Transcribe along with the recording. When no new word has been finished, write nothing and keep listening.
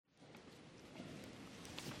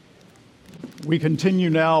We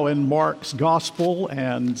continue now in Mark's Gospel,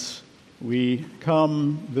 and we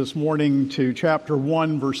come this morning to chapter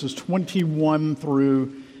 1, verses 21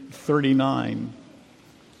 through 39.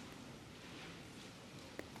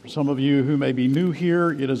 For some of you who may be new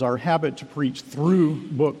here, it is our habit to preach through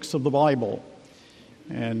books of the Bible.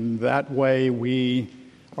 And that way we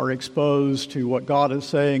are exposed to what God is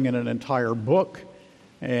saying in an entire book,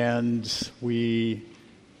 and we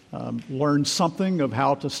learn something of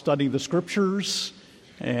how to study the Scriptures,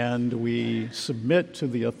 and we submit to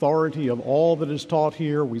the authority of all that is taught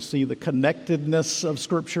here. We see the connectedness of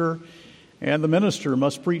Scripture, and the minister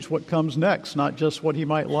must preach what comes next, not just what he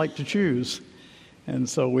might like to choose. And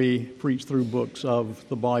so we preach through books of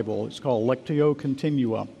the Bible. It's called Lectio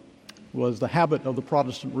Continua. It was the habit of the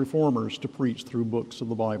Protestant reformers to preach through books of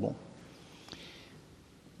the Bible.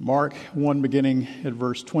 Mark 1, beginning at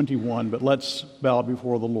verse 21, but let's bow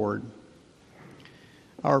before the Lord.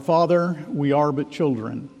 Our Father, we are but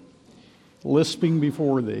children, lisping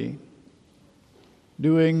before Thee,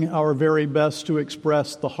 doing our very best to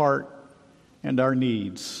express the heart and our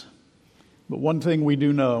needs. But one thing we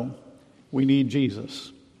do know, we need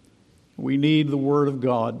Jesus. We need the Word of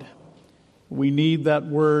God. We need that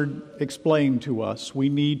Word explained to us. We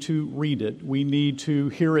need to read it. We need to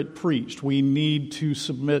hear it preached. We need to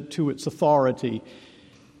submit to its authority.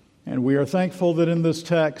 And we are thankful that in this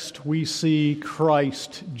text we see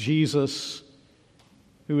Christ, Jesus,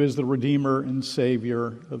 who is the Redeemer and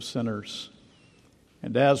Savior of sinners.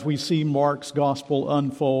 And as we see Mark's Gospel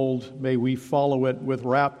unfold, may we follow it with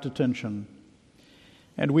rapt attention.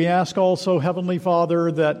 And we ask also, Heavenly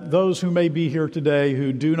Father, that those who may be here today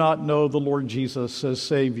who do not know the Lord Jesus as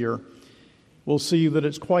Savior will see that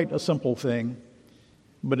it's quite a simple thing,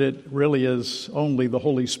 but it really is only the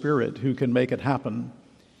Holy Spirit who can make it happen.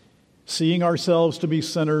 Seeing ourselves to be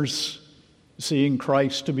sinners, seeing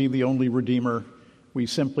Christ to be the only Redeemer, we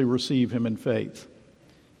simply receive Him in faith.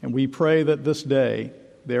 And we pray that this day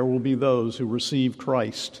there will be those who receive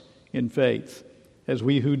Christ in faith, as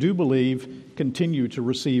we who do believe continue to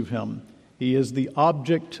receive Him. He is the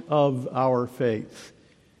object of our faith,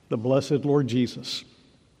 the blessed Lord Jesus,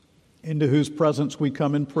 into whose presence we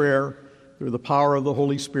come in prayer through the power of the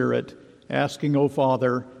Holy Spirit, asking, O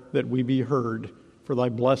Father, that we be heard for Thy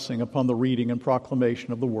blessing upon the reading and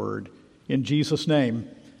proclamation of the Word. In Jesus' name,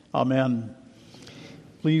 amen.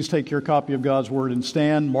 Please take your copy of God's Word and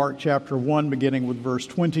stand. Mark chapter 1, beginning with verse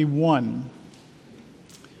 21.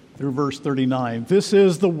 Through verse 39. This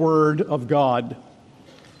is the word of God.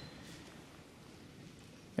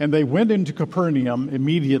 And they went into Capernaum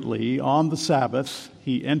immediately on the Sabbath.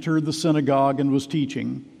 He entered the synagogue and was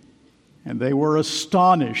teaching. And they were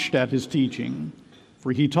astonished at his teaching,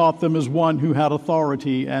 for he taught them as one who had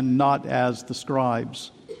authority and not as the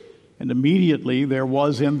scribes. And immediately there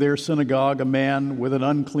was in their synagogue a man with an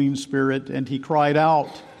unclean spirit, and he cried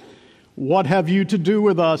out, "What have you to do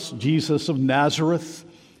with us, Jesus of Nazareth?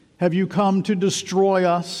 Have you come to destroy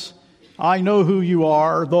us? I know who you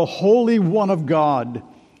are, the Holy One of God."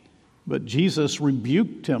 But Jesus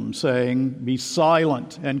rebuked him, saying, "Be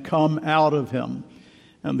silent and come out of him."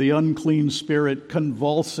 And the unclean spirit,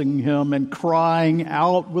 convulsing him and crying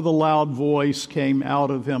out with a loud voice, came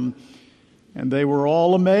out of him. And they were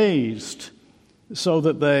all amazed, so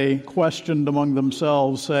that they questioned among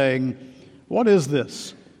themselves, saying, "What is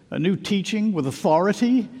this? A new teaching with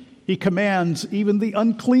authority? He commands even the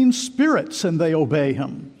unclean spirits, and they obey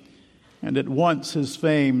him." And at once his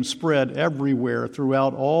fame spread everywhere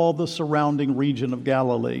throughout all the surrounding region of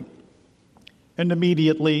Galilee. And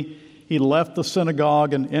immediately he left the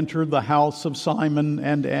synagogue and entered the house of Simon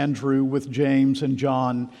and Andrew with James and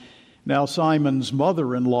John. Now Simon's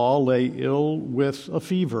mother-in-law lay ill with a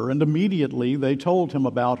fever, and immediately they told him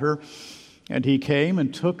about her. And he came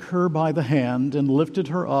and took her by the hand and lifted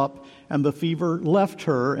her up, and the fever left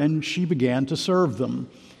her, and she began to serve them.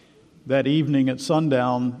 That evening at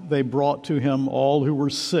sundown, they brought to him all who were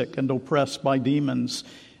sick and oppressed by demons,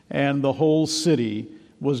 and the whole city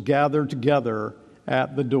was gathered together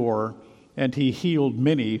at the door. And he healed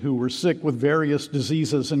many who were sick with various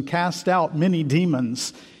diseases and cast out many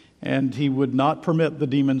demons, and he would not permit the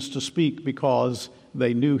demons to speak because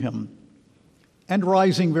they knew him. And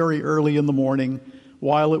rising very early in the morning,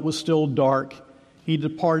 while it was still dark, he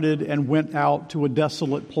departed and went out to a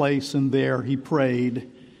desolate place, and there he prayed.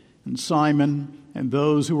 And Simon and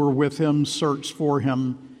those who were with him searched for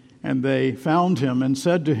him, and they found him and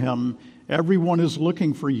said to him, "Everyone is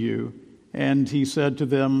looking for you." And he said to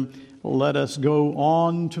them, "Let us go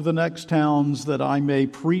on to the next towns, that I may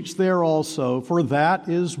preach there also, for that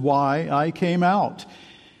is why I came out."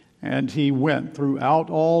 And he went throughout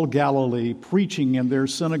all Galilee, preaching in their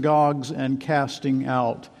synagogues and casting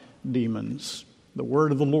out demons. The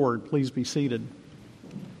word of the Lord. Please be seated.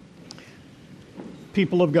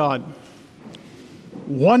 People of God,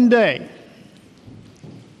 one day,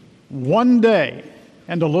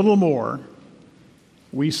 and a little more,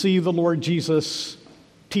 we see the Lord Jesus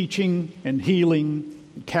teaching and healing,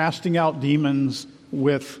 casting out demons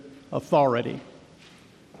with authority.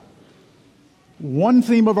 One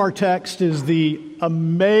theme of our text is the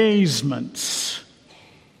amazement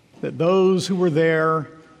that those who were there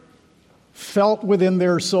felt within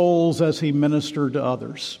their souls as he ministered to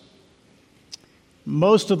others.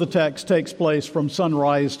 Most of the text takes place from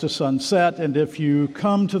sunrise to sunset, and if you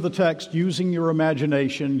come to the text using your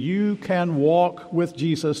imagination, you can walk with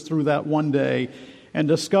Jesus through that one day and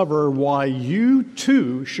discover why you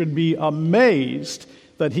too should be amazed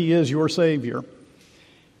that he is your Savior.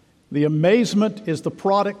 The amazement is the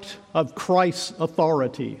product of Christ's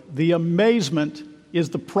authority. The amazement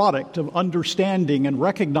is the product of understanding and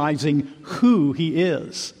recognizing who he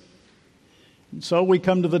is. And so we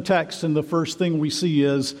come to the text, and the first thing we see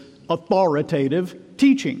is authoritative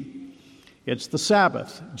teaching. It's the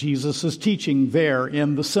Sabbath. Jesus is teaching there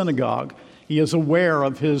in the synagogue. He is aware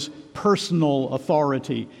of his personal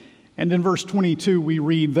authority. And in verse 22 we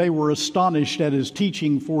read, "They were astonished at his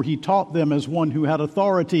teaching, for he taught them as one who had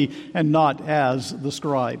authority and not as the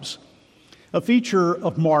scribes." A feature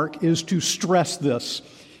of Mark is to stress this.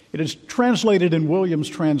 It is translated in William's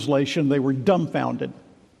translation, "They were dumbfounded,"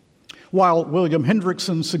 while William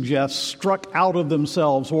Hendrickson suggests, "struck out of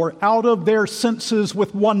themselves," or "out of their senses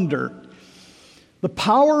with wonder." The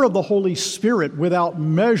power of the Holy Spirit without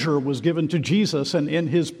measure was given to Jesus, and in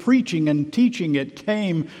his preaching and teaching it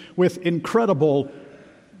came with incredible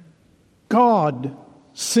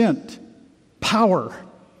God-sent power.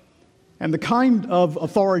 And the kind of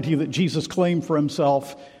authority that Jesus claimed for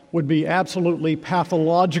himself would be absolutely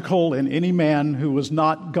pathological in any man who was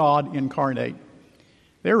not God incarnate.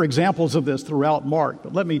 There are examples of this throughout Mark,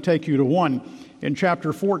 but let me take you to one in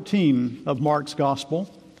chapter 14 of Mark's Gospel.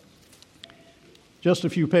 Just a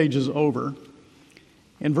few pages over,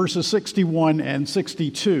 in verses 61 and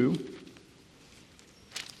 62,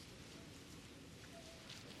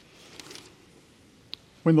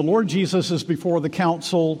 when the Lord Jesus is before the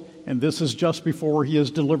council, and this is just before he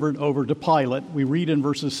is delivered over to Pilate, we read in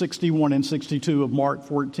verses 61 and 62 of Mark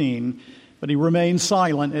 14, "But he remained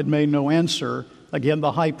silent and made no answer. Again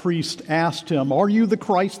the high priest asked him, 'Are you the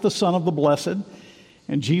Christ, the Son of the Blessed?'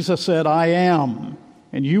 And Jesus said, 'I am.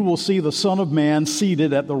 And you will see the Son of Man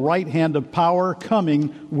seated at the right hand of power,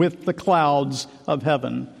 coming with the clouds of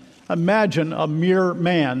heaven.'" Imagine a mere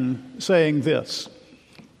man saying this,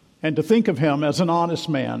 and to think of him as an honest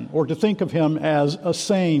man, or to think of him as a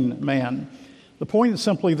sane man. The point is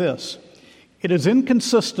simply this: it is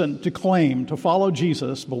inconsistent to claim to follow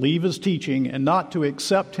Jesus, believe his teaching, and not to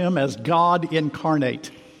accept him as God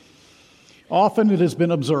incarnate. Often it has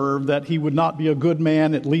been observed that he would not be a good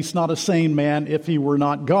man, at least not a sane man, if he were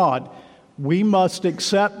not God. We must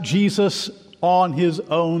accept Jesus on his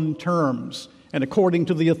own terms and according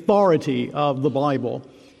to the authority of the Bible.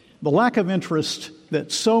 The lack of interest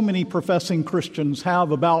that so many professing Christians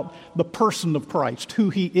have about the person of Christ, who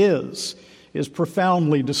he is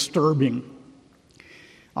profoundly disturbing.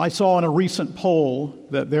 I saw in a recent poll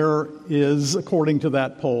that there is, according to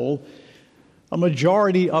that poll, a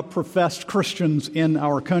majority of professed Christians in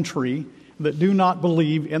our country that do not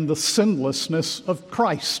believe in the sinlessness of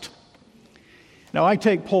Christ. Now, I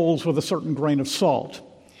take polls with a certain grain of salt,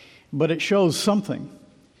 but it shows something.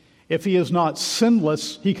 If he is not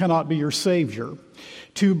sinless, he cannot be your Savior.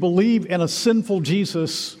 To believe in a sinful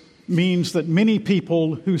Jesus means that many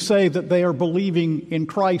people who say that they are believing in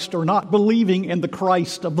Christ are not believing in the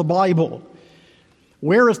Christ of the Bible.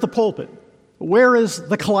 Where is the pulpit? Where is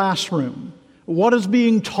the classroom? What is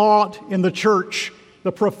being taught in the church,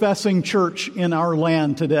 the professing church in our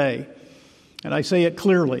land today? And I say it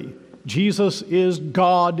clearly. Jesus is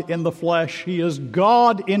God in the flesh. He is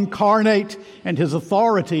God incarnate, and his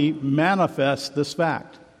authority manifests this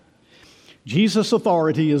fact. Jesus'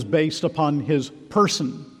 authority is based upon his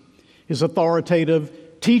person, his authoritative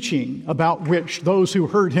teaching, about which those who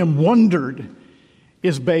heard him wondered,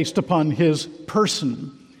 is based upon his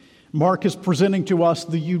person. Mark is presenting to us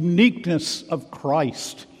the uniqueness of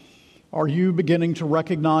Christ. Are you beginning to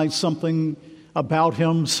recognize something about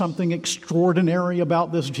him, something extraordinary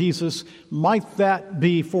about this Jesus? Might that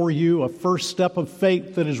be for you a first step of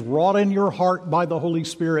faith that is wrought in your heart by the Holy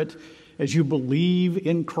Spirit as you believe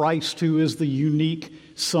in Christ, who is the unique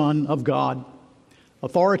Son of God?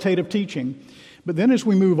 Authoritative teaching. But then as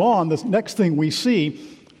we move on, the next thing we see,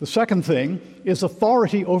 The second thing is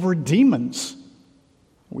authority over demons.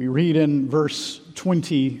 We read in verse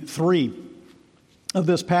 23 of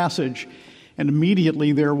this passage, and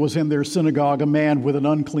immediately there was in their synagogue a man with an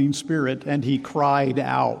unclean spirit, and he cried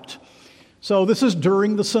out. So this is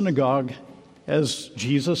during the synagogue, as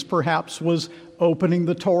Jesus perhaps was opening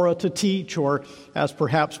the Torah to teach, or as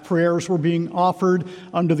perhaps prayers were being offered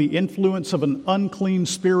under the influence of an unclean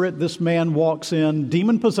spirit. This man walks in.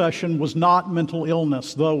 Demon possession was not mental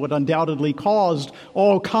illness, though it undoubtedly caused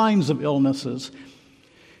all kinds of illnesses.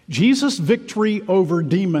 Jesus' victory over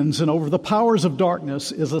demons and over the powers of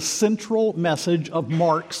darkness is a central message of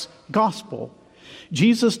Mark's gospel.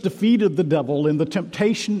 Jesus defeated the devil in the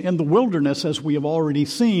temptation in the wilderness, as we have already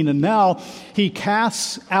seen, and now he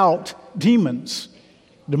casts out demons.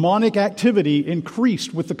 Demonic activity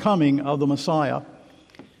increased with the coming of the Messiah.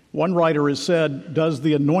 One writer has said, "Does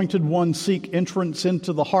the Anointed One seek entrance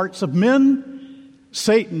into the hearts of men?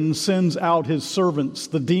 Satan sends out his servants,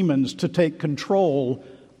 the demons, to take control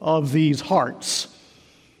of these hearts."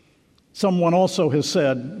 Someone also has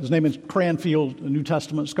said, his name is Cranfield, a New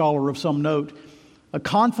Testament scholar of some note, "A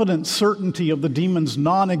confident certainty of the demon's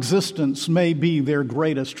non-existence may be their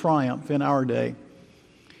greatest triumph in our day."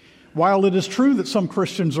 While it is true that some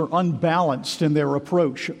Christians are unbalanced in their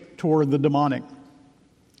approach toward the demonic,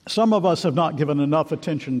 some of us have not given enough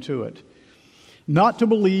attention to it. Not to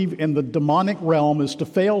believe in the demonic realm is to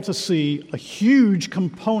fail to see a huge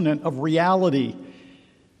component of reality.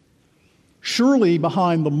 Surely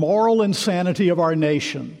behind the moral insanity of our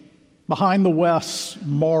nation, behind the West's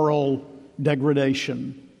moral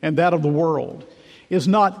degradation and that of the world, is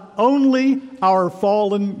not only our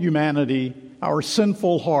fallen humanity, our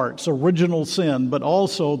sinful hearts, original sin, but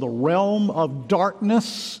also the realm of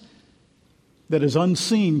darkness that is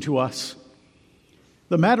unseen to us.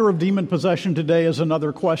 The matter of demon possession today is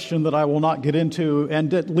another question that I will not get into,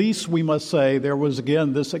 and at least we must say there was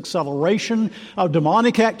again this acceleration of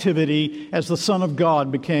demonic activity as the Son of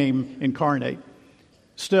God became incarnate.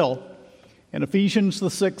 Still, in Ephesians, the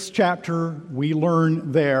 6th chapter, we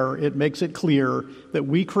learn there, it makes it clear that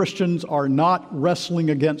we Christians are not wrestling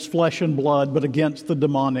against flesh and blood, but against the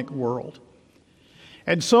demonic world.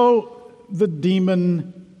 And so the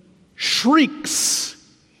demon shrieks.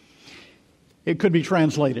 It could be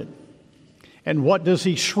translated. And what does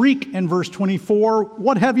he shriek in verse 24?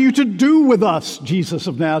 "What have you to do with us, Jesus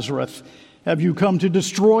of Nazareth? Have you come to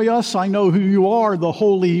destroy us? I know who you are, the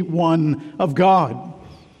Holy One of God."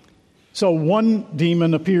 So one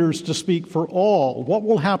demon appears to speak for all. What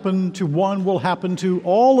will happen to one will happen to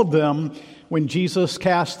all of them when Jesus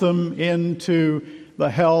casts them into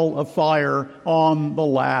the hell of fire on the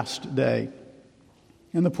last day.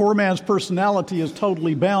 And the poor man's personality is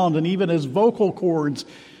totally bound, and even his vocal cords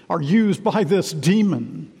are used by this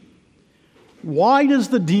demon. Why does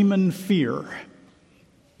the demon fear?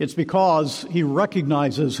 It's because he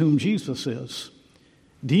recognizes whom Jesus is.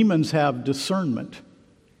 Demons have discernment.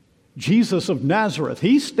 Jesus of Nazareth,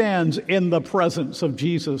 he stands in the presence of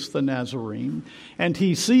Jesus the Nazarene, and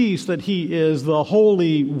he sees that he is the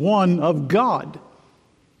Holy One of God,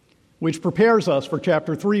 which prepares us for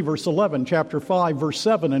chapter 3, verse 11, chapter 5, verse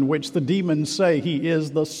 7, in which the demons say he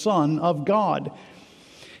is the Son of God.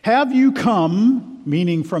 Have you come,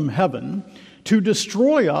 meaning from heaven, to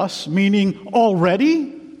destroy us, meaning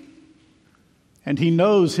already? And he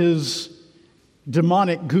knows his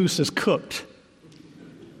demonic goose is cooked.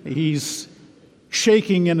 He's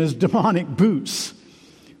shaking in his demonic boots.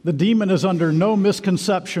 The demon is under no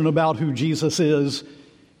misconception about who Jesus is.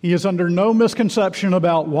 He is under no misconception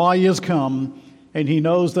about why he has come, and he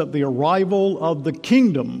knows that the arrival of the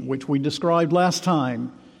kingdom, which we described last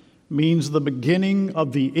time, means the beginning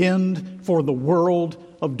of the end for the world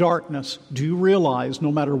of darkness. Do you realize,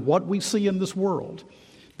 no matter what we see in this world,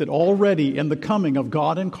 that already in the coming of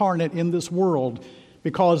God incarnate in this world,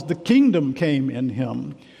 because the kingdom came in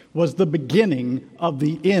him, was the beginning of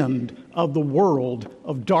the end of the world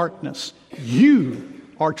of darkness. You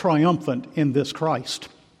are triumphant in this Christ.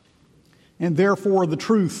 And therefore, the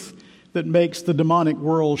truth that makes the demonic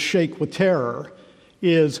world shake with terror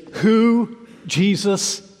is who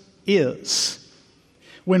Jesus is.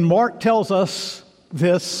 When Mark tells us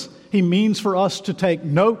this, he means for us to take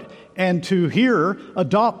note and to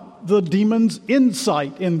adopt the demon's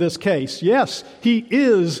insight in this case. Yes, he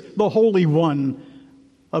is the Holy One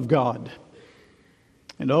of God.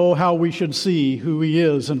 And oh, how we should see who he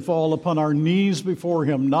is and fall upon our knees before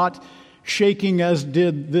him, not shaking as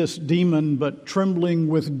did this demon, but trembling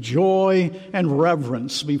with joy and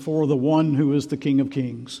reverence before the one who is the King of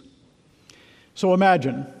Kings. So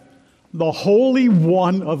imagine the Holy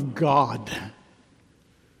One of God,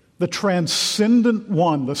 The transcendent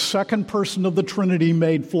one, the second person of the Trinity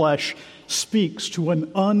made flesh, speaks to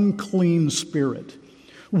an unclean spirit.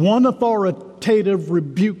 One authoritative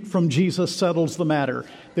rebuke from Jesus settles the matter.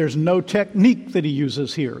 There's no technique that he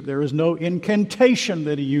uses here. There is no incantation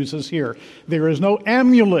that he uses here. There is no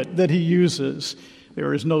amulet that he uses.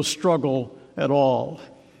 There is no struggle at all.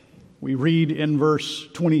 We read in verse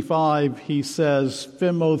 25, he says,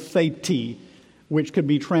 "Phimotheti," which could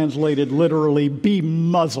be translated literally, "be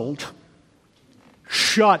muzzled,"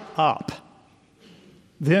 "shut up,"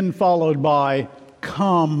 then followed by,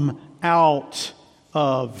 "come out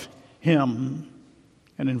of him."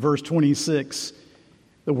 And in verse 26,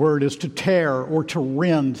 the word is to tear or to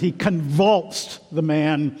rend. He convulsed the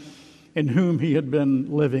man in whom he had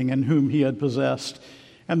been living and whom he had possessed.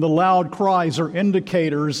 And the loud cries are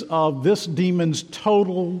indicators of this demon's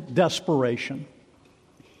total desperation.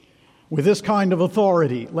 With this kind of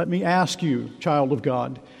authority, let me ask you, child of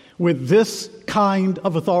God, with this kind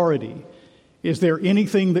of authority, is there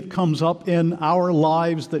anything that comes up in our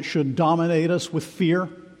lives that should dominate us with fear?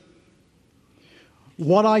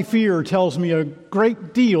 What I fear tells me a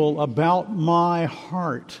great deal about my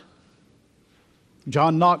heart.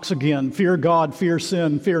 John Knox again, "Fear God, fear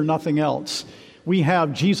sin, fear nothing else." We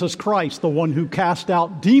have Jesus Christ, the one who cast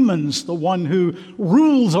out demons, the one who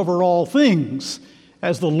rules over all things,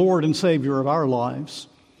 as the Lord and Savior of our lives.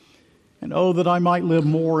 And oh, that I might live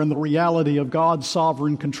more in the reality of God's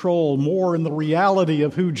sovereign control, more in the reality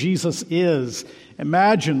of who Jesus is.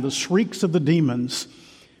 Imagine the shrieks of the demons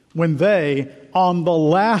when they, on the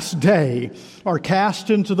last day, are cast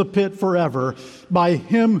into the pit forever by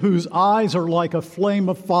him whose eyes are like a flame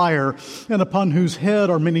of fire and upon whose head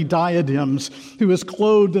are many diadems, who is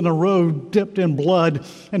clothed in a robe dipped in blood,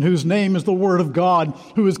 and whose name is the Word of God,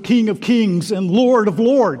 who is King of kings and Lord of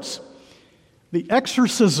lords. The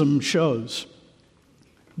exorcism shows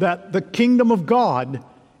that the kingdom of God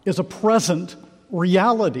is a present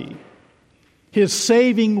reality. His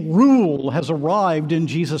saving rule has arrived in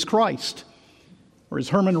Jesus Christ. Or as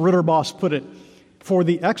Herman Ritterboss put it, "For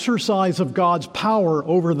the exercise of God's power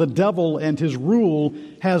over the devil and his rule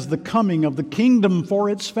has the coming of the kingdom for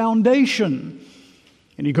its foundation."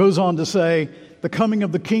 And he goes on to say, the coming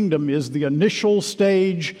of the kingdom is the initial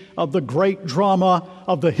stage of the great drama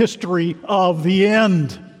of the history of the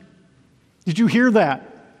end. Did you hear that?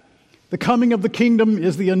 The coming of the kingdom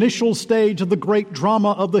is the initial stage of the great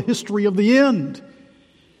drama of the history of the end.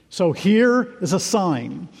 So here is a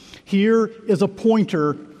sign. Here is a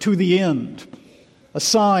pointer to the end. A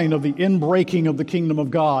sign of the inbreaking of the kingdom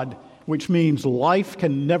of God, which means life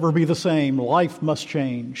can never be the same. Life must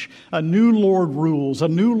change. A new Lord rules. A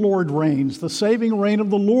new Lord reigns. The saving reign of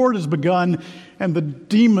the Lord has begun, and the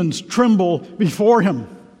demons tremble before him.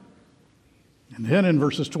 And then in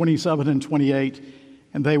verses 27 and 28,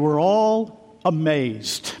 "And they were all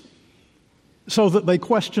amazed, so that they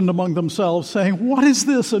questioned among themselves, saying, 'What is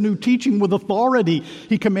this? A new teaching with authority.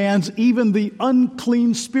 He commands even the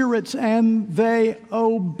unclean spirits, and they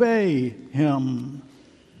obey him.'"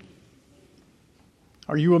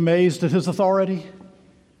 Are you amazed at his authority?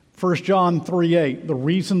 1 John 3:8, "The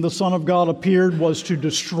reason the Son of God appeared was to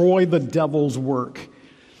destroy the devil's work."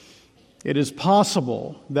 It is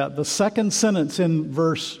possible that the second sentence in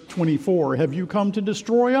verse 24, "Have you come to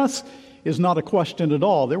destroy us?" is not a question at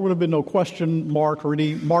all. There would have been no question mark or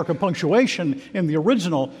any mark of punctuation in the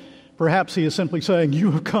original. Perhaps he is simply saying,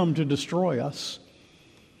 "You have come to destroy us."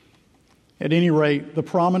 At any rate, the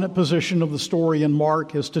prominent position of the story in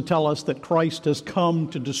Mark is to tell us that Christ has come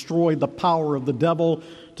to destroy the power of the devil,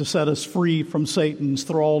 to set us free from Satan's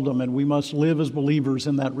thraldom, and we must live as believers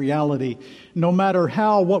in that reality, no matter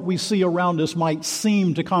how what we see around us might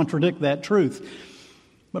seem to contradict that truth.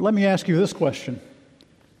 But let me ask you this question.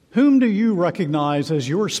 Whom do you recognize as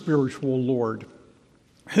your spiritual Lord?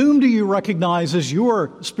 Whom do you recognize as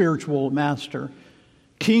your spiritual master?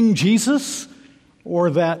 King Jesus or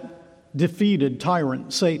that defeated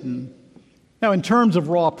tyrant Satan? Now, in terms of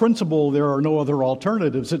raw principle, there are no other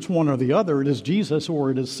alternatives. It's one or the other. It is Jesus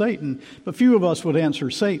or it is Satan. But few of us would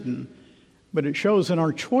answer Satan. But it shows in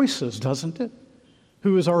our choices, doesn't it?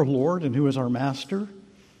 Who is our Lord and who is our master?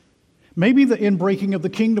 Maybe the inbreaking of the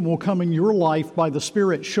kingdom will come in your life by the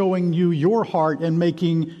Spirit showing you your heart and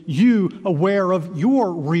making you aware of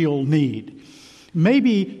your real need.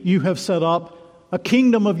 Maybe you have set up a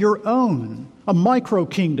kingdom of your own, a micro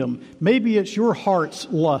kingdom. Maybe it's your heart's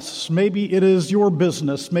lusts. Maybe it is your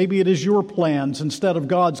business. Maybe it is your plans instead of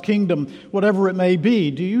God's kingdom, whatever it may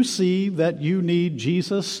be. Do you see that you need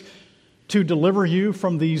Jesus to deliver you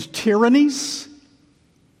from these tyrannies?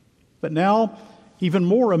 But now, even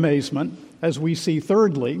more amazement as we see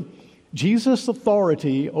thirdly, Jesus'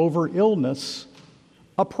 authority over illness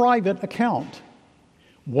a private account.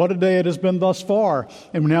 What a day it has been thus far.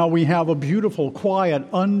 And now we have a beautiful, quiet,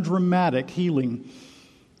 undramatic healing.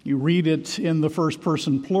 You read it in the first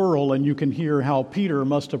person plural, and you can hear how Peter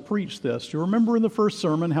must have preached this. You remember in the first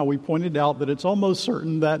sermon how we pointed out that it's almost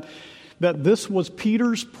certain that this was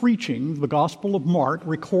Peter's preaching, the Gospel of Mark,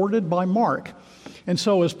 recorded by Mark. And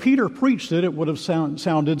so as Peter preached it, it would have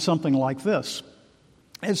sounded something like this.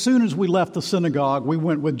 As soon as we left the synagogue, we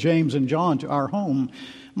went with James and John to our home.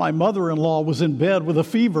 My mother-in-law was in bed with a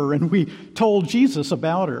fever, and we told Jesus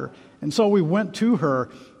about her. And so we went to her,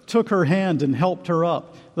 took her hand, and helped her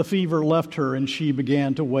up. The fever left her, and she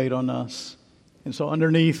began to wait on us. And so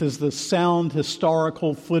underneath is the sound,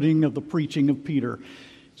 historical footing of the preaching of Peter.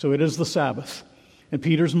 So it is the Sabbath, and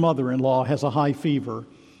Peter's mother-in-law has a high fever.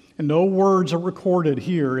 And no words are recorded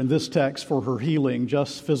here in this text for her healing,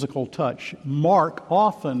 just physical touch. Mark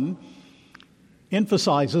often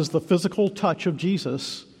emphasizes the physical touch of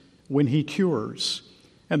Jesus when he cures.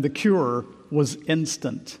 And the cure was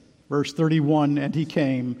instant. Verse 31, and he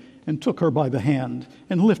came and took her by the hand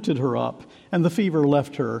and lifted her up, and the fever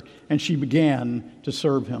left her, and she began to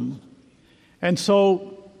serve him. And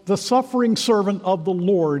so the suffering servant of the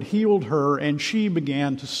Lord healed her, and she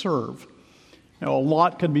began to serve. Now, a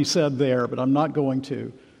lot could be said there, but I'm not going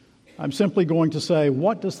to. I'm simply going to say,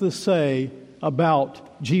 what does this say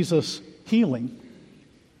about Jesus' healing?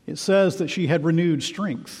 It says that she had renewed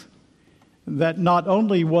strength, that not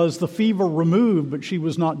only was the fever removed, but she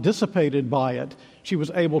was not dissipated by it. She was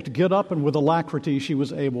able to get up, and with alacrity she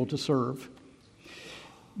was able to serve.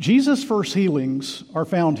 Jesus' first healings are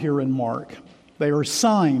found here in Mark. They are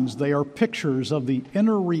signs, they are pictures of the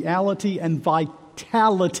inner reality and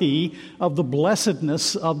vitality of the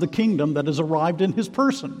blessedness of the kingdom that has arrived in his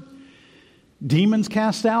person. Demons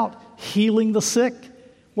cast out, healing the sick.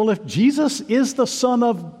 Well, if Jesus is the Son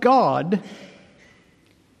of God,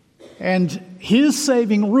 and his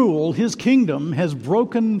saving rule, his kingdom, has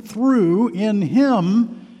broken through in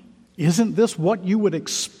him, isn't this what you would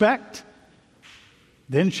expect?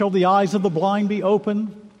 Then shall the eyes of the blind be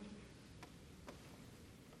opened.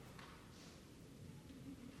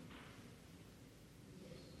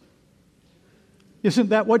 Isn't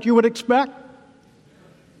that what you would expect?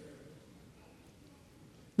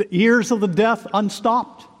 The ears of the deaf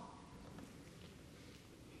unstopped.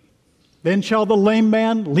 Then shall the lame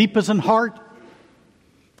man leap as an hart,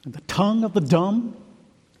 and the tongue of the dumb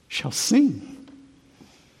shall sing.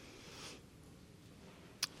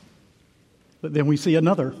 But then we see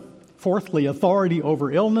another. Fourthly, authority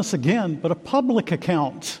over illness again, but a public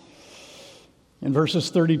account. In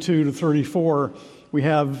verses 32 to 34, we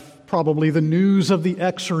have probably the news of the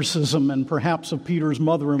exorcism and perhaps of Peter's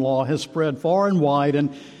mother-in-law has spread far and wide,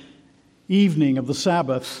 and evening of the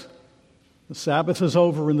Sabbath. The Sabbath is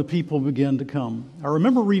over and the people begin to come. I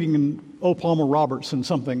remember reading in O. Palmer Robertson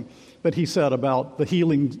something that he said about the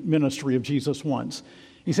healing ministry of Jesus once.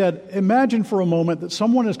 He said, imagine for a moment that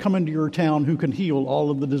someone has come into your town who can heal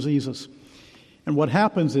all of the diseases. And what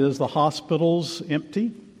happens is the hospitals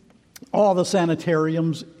empty, all the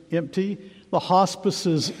sanitariums empty, the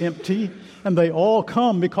hospices empty, and they all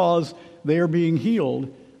come because they are being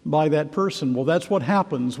healed by that person. Well, that's what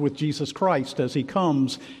happens with Jesus Christ as he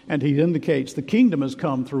comes and he indicates the kingdom has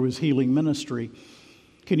come through his healing ministry.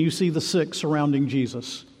 Can you see the sick surrounding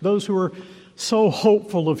Jesus? Those who are so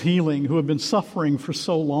hopeful of healing, who have been suffering for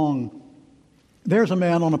so long. There's a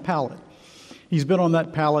man on a pallet. He's been on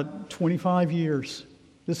that pallet 25 years.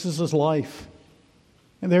 This is his life.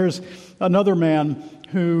 And there's another man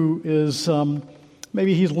who is,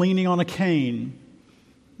 maybe he's leaning on a cane,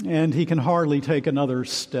 and he can hardly take another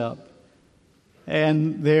step.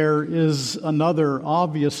 And there is another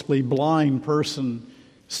obviously blind person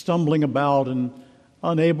stumbling about and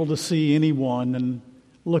unable to see anyone and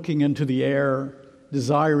looking into the air,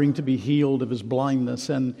 desiring to be healed of his blindness.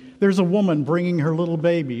 And there's a woman bringing her little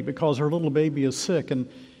baby because her little baby is sick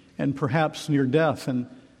and perhaps near death, and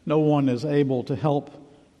no one is able to help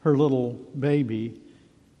her little baby.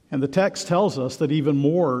 And the text tells us that even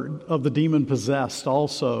more of the demon-possessed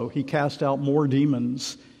also, he cast out more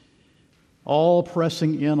demons, all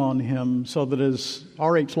pressing in on him, so that as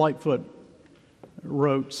R.H. Lightfoot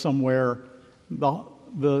wrote somewhere,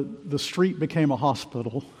 the street became a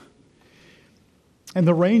hospital. And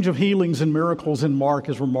the range of healings and miracles in Mark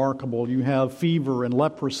is remarkable. You have fever and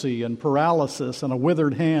leprosy and paralysis and a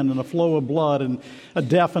withered hand and a flow of blood and a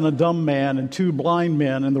deaf and a dumb man and 2 blind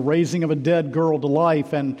men and the raising of a dead girl to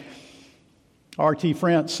life. And R.T.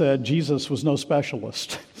 France said Jesus was no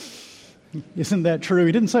specialist. Isn't that true?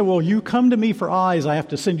 He didn't say, well, you come to me for eyes, I have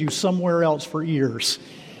to send you somewhere else for ears.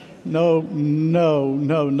 No,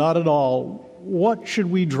 not at all. What should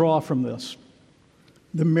we draw from this?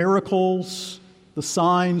 The miracles, the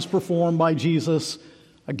signs performed by Jesus,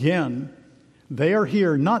 again, they are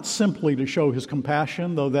here not simply to show his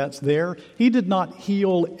compassion, though that's there. He did not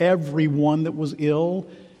heal everyone that was ill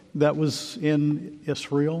that was in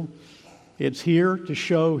Israel. It's here to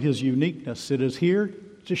show his uniqueness. It is here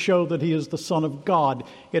to show that he is the Son of God.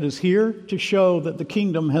 It is here to show that the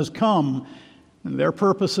kingdom has come and their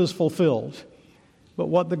purpose is fulfilled. But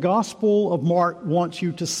what the Gospel of Mark wants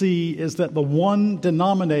you to see is that the one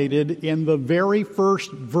denominated in the very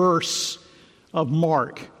first verse of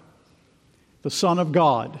Mark, the Son of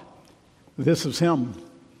God, this is him.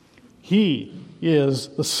 He is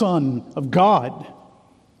the Son of God,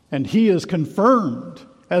 and he is confirmed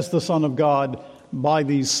as the Son of God by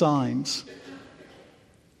these signs.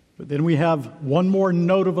 But then we have one more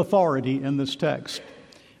note of authority in this text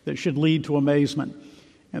that should lead to amazement,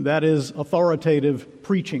 and that is authoritative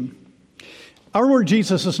preaching. Our Lord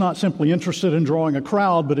Jesus is not simply interested in drawing a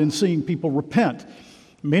crowd, but in seeing people repent.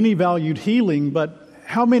 Many valued healing, but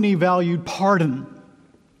how many valued pardon?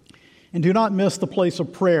 And do not miss the place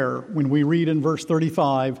of prayer when we read in verse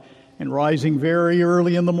 35, "And rising very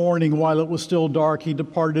early in the morning while it was still dark, he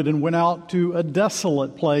departed and went out to a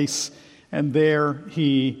desolate place, and there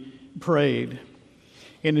he prayed."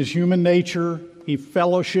 In his human nature, he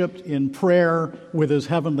fellowshiped in prayer with his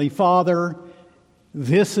heavenly Father.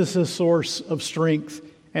 This is his source of strength,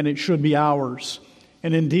 and it should be ours.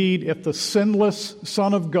 And indeed, if the sinless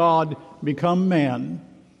Son of God, become man,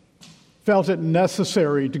 felt it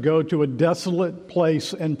necessary to go to a desolate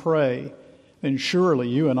place and pray, then surely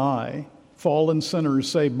you and I, fallen sinners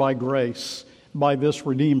saved by grace, by this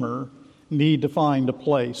Redeemer, need to find a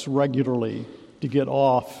place regularly to get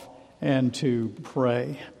off and to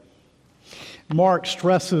pray. Mark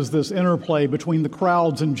stresses this interplay between the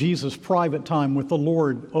crowds and Jesus' private time with the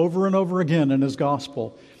Lord over and over again in his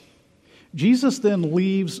gospel. Jesus then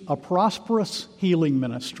leaves a prosperous healing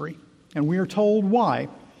ministry, and we are told why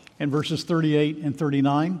in verses 38 and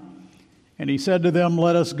 39. "And he said to them,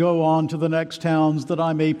 'Let us go on to the next towns, that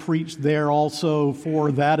I may preach there also,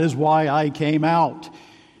 for that is why I came out.'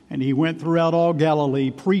 And he went throughout all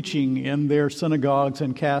Galilee, preaching in their synagogues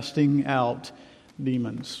and casting out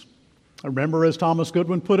demons." I remember, as Thomas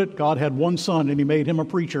Goodwin put it, God had one son and he made him a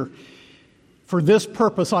preacher. "For this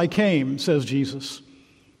purpose I came," says Jesus.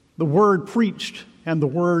 The word preached and the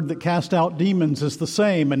word that cast out demons is the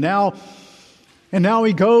same. And now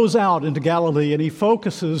he goes out into Galilee and he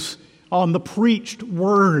focuses on the preached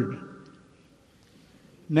word.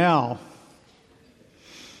 Now,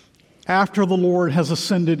 after the Lord has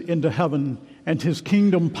ascended into heaven and his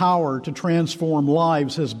kingdom power to transform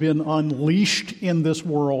lives has been unleashed in this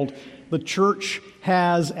world, the church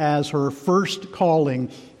has as her first calling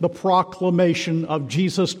the proclamation of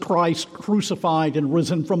Jesus Christ crucified and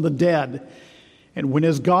risen from the dead. And when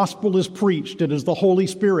his gospel is preached, it is the Holy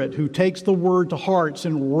Spirit who takes the word to hearts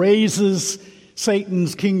and raises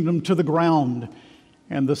Satan's kingdom to the ground.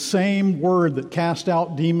 And the same word that cast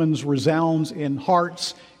out demons resounds in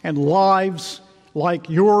hearts and lives like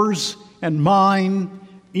yours and mine,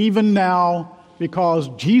 even now, because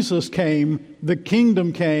Jesus came, the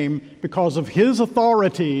kingdom came. Because of his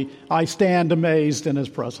authority, I stand amazed in his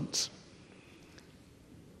presence.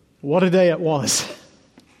 What a day it was.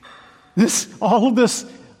 All of this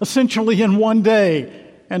essentially in one day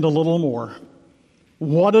and a little more.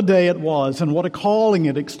 What a day it was, and what a calling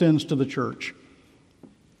it extends to the church.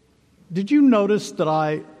 Did you notice that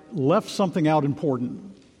I left something out important?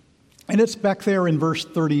 And it's back there in verse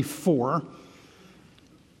 34.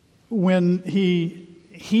 When he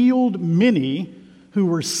healed many who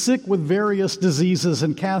were sick with various diseases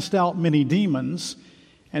and cast out many demons,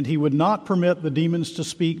 and he would not permit the demons to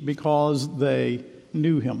speak because they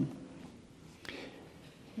knew him.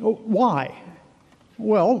 Why?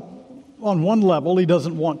 Well, on one level, he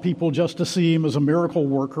doesn't want people just to see him as a miracle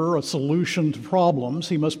worker, a solution to problems.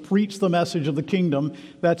 He must preach the message of the kingdom.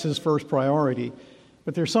 That's his first priority.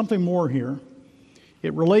 But there's something more here.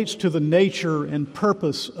 It relates to the nature and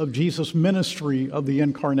purpose of Jesus' ministry of the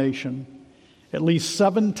incarnation. At least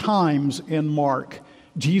 7 times in Mark,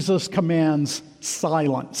 Jesus commands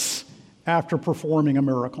silence after performing a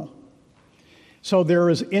miracle. So there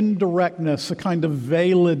is indirectness, a kind of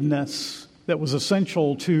veiledness that was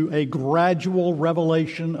essential to a gradual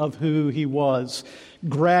revelation of who he was.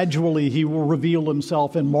 Gradually, he will reveal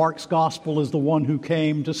himself in Mark's gospel as the one who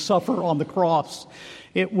came to suffer on the cross.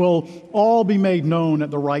 It will all be made known at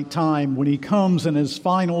the right time when he comes in his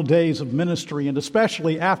final days of ministry, and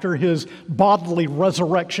especially after his bodily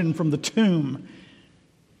resurrection from the tomb.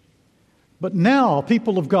 But now,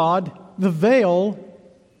 people of God, the veil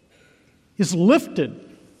is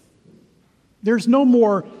lifted. There's no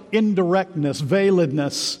more indirectness,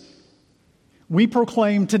 veiledness. We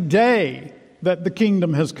proclaim today that the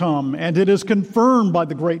kingdom has come, and it is confirmed by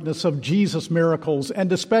the greatness of Jesus' miracles,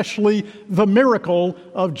 and especially the miracle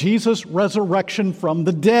of Jesus' resurrection from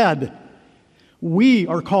the dead. We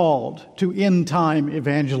are called to end-time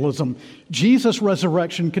evangelism. Jesus'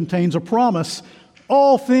 resurrection contains a promise.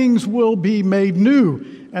 All things will be made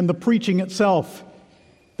new, and the preaching itself,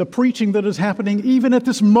 the preaching that is happening even at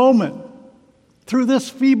this moment, through this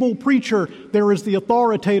feeble preacher, there is the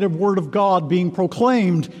authoritative Word of God being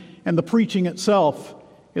proclaimed, and the preaching itself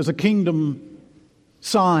is a kingdom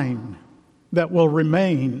sign that will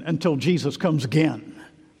remain until Jesus comes again.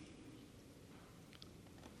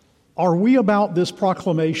 Are we about this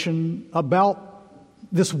proclamation, about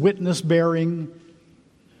this witness bearing,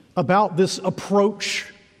 about this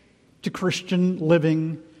approach to Christian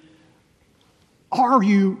living? Are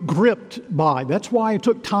you gripped by? That's why I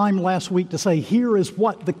took time last week to say, here is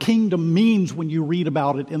what the kingdom means when you read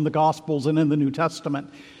about it in the Gospels and in the New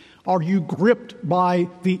Testament. Are you gripped by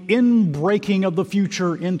the inbreaking of the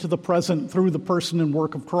future into the present through the person and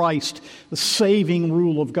work of Christ, the saving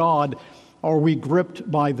rule of God? Are we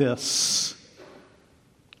gripped by this?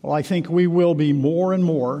 Well, I think we will be more and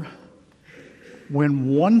more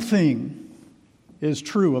when one thing is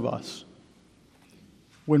true of us.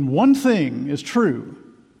 When one thing is true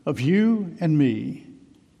of you and me,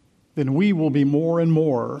 then we will be more and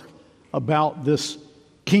more about this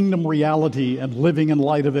kingdom reality and living in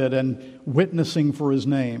light of it and witnessing for His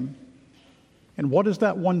name. And what is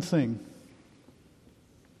that one thing?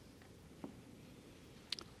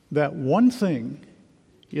 That one thing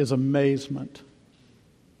is amazement.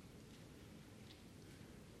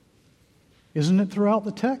 Isn't it throughout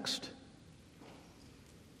the text?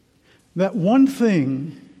 That one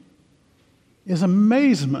thing is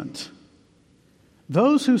amazement.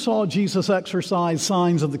 Those who saw Jesus exercise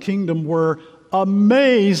signs of the kingdom were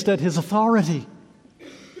amazed at His authority.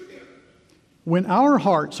 When our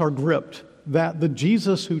hearts are gripped that the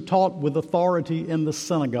Jesus who taught with authority in the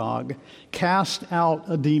synagogue, cast out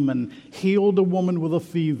a demon, healed a woman with a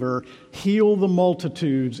fever, healed the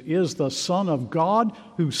multitudes, is the Son of God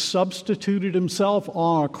who substituted Himself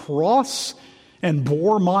on a cross and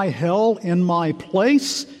bore my hell in my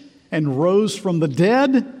place and rose from the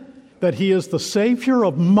dead, that He is the Savior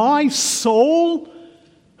of my soul,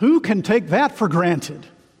 who can take that for granted?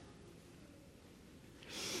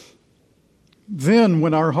 Then,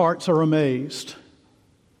 when our hearts are amazed,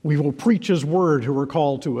 we will preach His word who are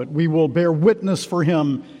called to it. We will bear witness for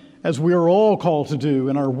Him as we are all called to do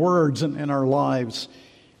in our words and in our lives.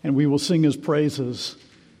 And we will sing His praises,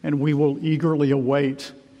 and we will eagerly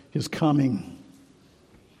await His coming.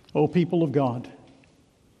 O people of God,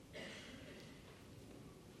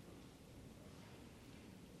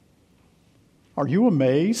 are you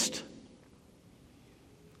amazed?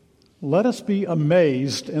 Let us be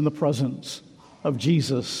amazed in the presence of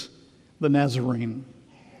Jesus the Nazarene.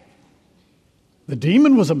 The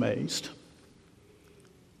demon was amazed,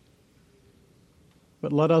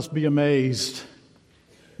 but let us be amazed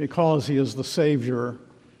because He is the Savior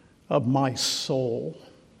of my soul.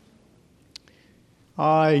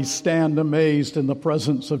 I stand amazed in the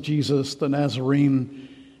presence of Jesus the Nazarene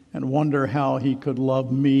and wonder how He could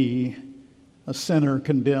love me, a sinner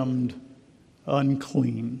condemned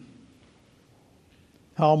unclean.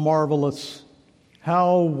 How marvelous,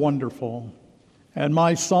 how wonderful, and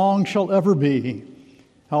my song shall ever be,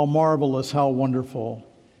 how marvelous, how wonderful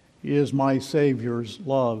is my Savior's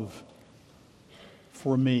love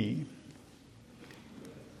for me.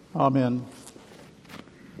 Amen.